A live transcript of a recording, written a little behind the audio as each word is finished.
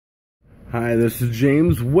Hi, this is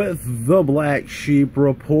James with the Black Sheep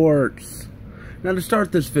Reports. Now, to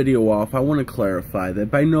start this video off, I want to clarify that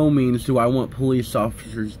by no means do I want police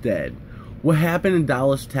officers dead. What happened in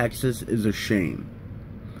Dallas, Texas is a shame.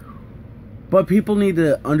 But people need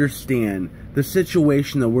to understand the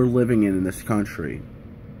situation that we're living in this country.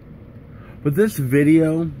 But this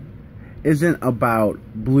video isn't about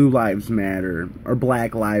Blue Lives Matter or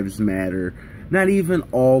Black Lives Matter, not even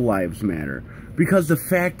All Lives Matter. Because the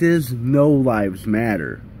fact is, no lives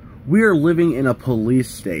matter. We are living in a police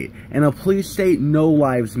state. And a police state, no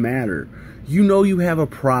lives matter. You know you have a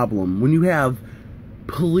problem when you have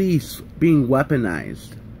police being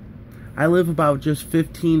weaponized. I live about just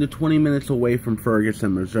 15 to 20 minutes away from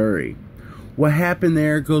Ferguson, Missouri. What happened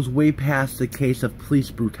there goes way past the case of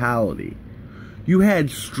police brutality. You had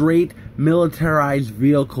straight militarized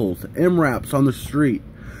vehicles, MRAPs on the street.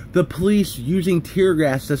 The police using tear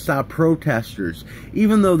gas to stop protesters,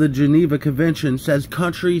 even though the Geneva Convention says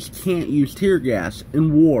countries can't use tear gas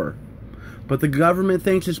in war. But the government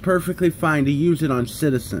thinks it's perfectly fine to use it on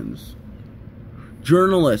citizens.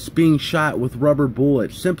 Journalists being shot with rubber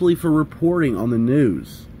bullets simply for reporting on the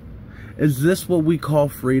news. Is this what we call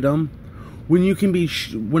freedom? When you can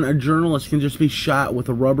when a journalist can just be shot with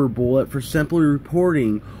a rubber bullet for simply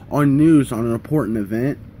reporting on news on an important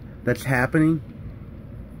event that's happening?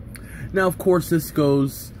 Now, of course, this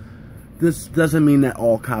doesn't mean that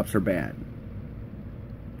all cops are bad.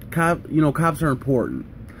 Cops are important.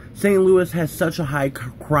 St. Louis has such a high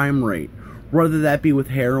crime rate, whether that be with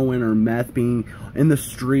heroin or meth being in the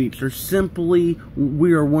streets, or simply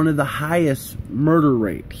we are one of the highest murder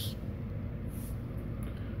rates.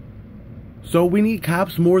 So we need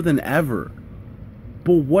cops more than ever.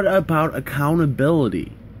 But what about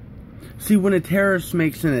accountability? See, when a terrorist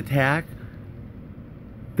makes an attack,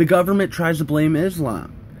 the government tries to blame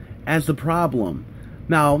Islam as the problem.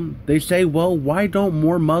 Now, they say, well, why don't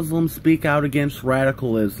more Muslims speak out against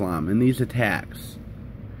radical Islam in these attacks?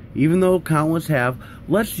 Even though countless have,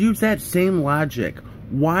 let's use that same logic.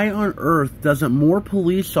 Why on earth doesn't more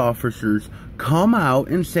police officers come out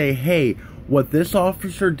and say, hey, what this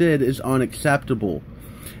officer did is unacceptable?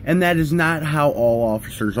 And that is not how all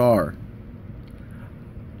officers are.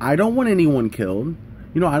 I don't want anyone killed.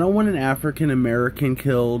 I don't want an African American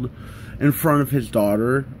killed in front of his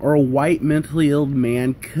daughter, or a white mentally ill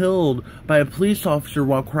man killed by a police officer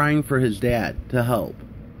while crying for his dad to help.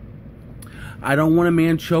 I don't want a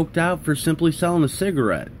man choked out for simply selling a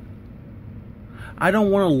cigarette. I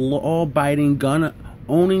don't want a law-abiding,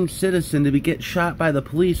 gun-owning citizen to get shot by the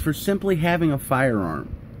police for simply having a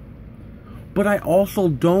firearm. But I also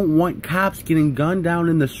don't want cops getting gunned down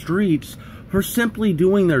in the streets for simply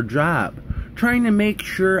doing their job, trying to make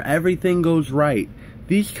sure everything goes right.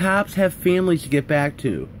 These cops have families to get back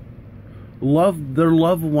to. Love their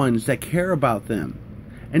loved ones that care about them.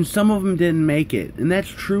 And some of them didn't make it. And that's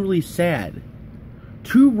truly sad.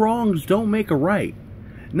 Two wrongs don't make a right.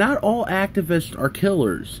 Not all activists are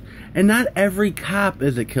killers. And not every cop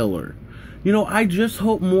is a killer. I just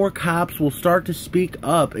hope more cops will start to speak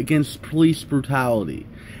up against police brutality.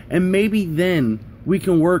 And maybe then we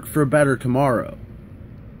can work for a better tomorrow.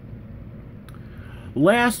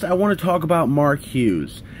 Last, I want to talk about Mark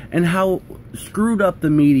Hughes and how screwed up the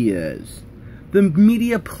media is. The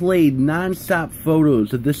media played non-stop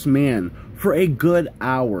photos of this man for a good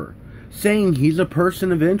hour, saying he's a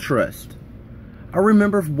person of interest. I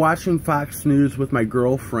remember watching Fox News with my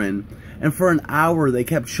girlfriend, and for an hour they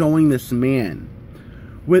kept showing this man.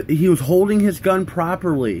 He was holding his gun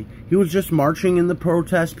properly. He was just marching in the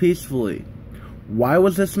protest peacefully. Why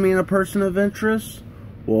was this man a person of interest?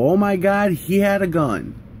 Well, oh my God, he had a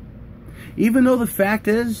gun. Even though the fact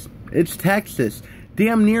is, it's Texas.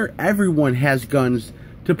 Damn near everyone has guns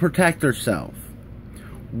to protect themselves.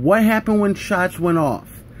 What happened when shots went off?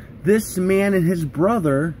 This man and his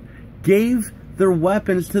brother gave their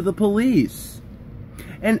weapons to the police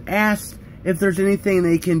and asked if there's anything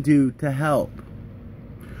they can do to help.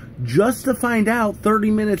 Just to find out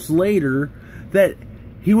 30 minutes later that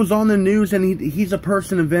he was on the news and he's a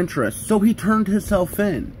person of interest, so he turned himself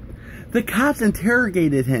in. The cops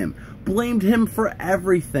interrogated him, blamed him for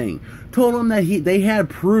everything, told him that they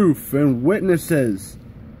had proof and witnesses.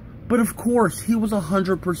 But of course, he was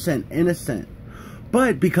 100% innocent.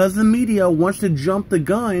 But because the media wants to jump the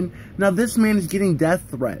gun, now this man is getting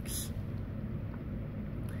death threats.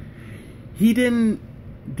 He didn't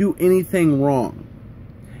do anything wrong.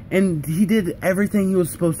 And he did everything he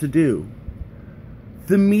was supposed to do.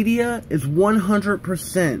 The media is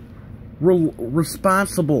 100%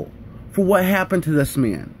 responsible for what happened to this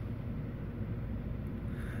man.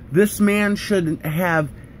 This man should have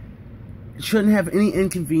shouldn't have any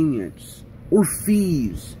inconvenience or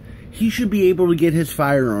fees. He should be able to get his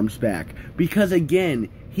firearms back because, again,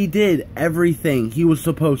 he did everything he was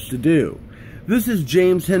supposed to do. This is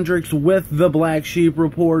James Hendricks with the Black Sheep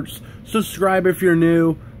Reports. Subscribe if you're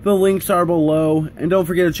new. The links are below. And don't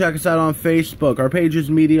forget to check us out on Facebook. Our page is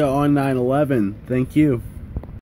Media on 9/11. Thank you.